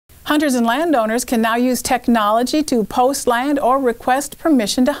Hunters and landowners can now use technology to post land or request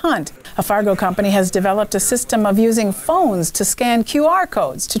permission to hunt. A Fargo company has developed a system of using phones to scan QR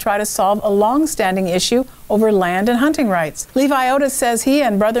codes to try to solve a long-standing issue over land and hunting rights. Levi Otis says he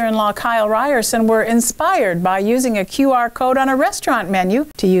and brother-in-law Kyle Ryerson were inspired by using a QR code on a restaurant menu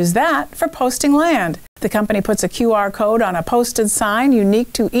to use that for posting land. The company puts a QR code on a posted sign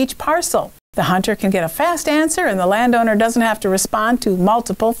unique to each parcel. The hunter can get a fast answer and the landowner doesn't have to respond to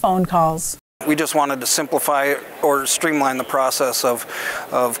multiple phone calls. We just wanted to simplify or streamline the process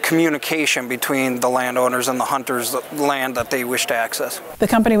of communication between the landowners and the hunters, the land that they wish to access. The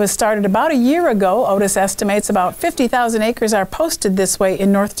company was started about a year ago. Otis estimates about 50,000 acres are posted this way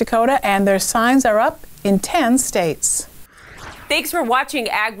in North Dakota, and their signs are up in 10 states. Thanks for watching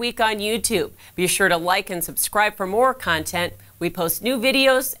Ag Week on YouTube. Be sure to like and subscribe for more content. We post new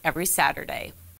videos every Saturday.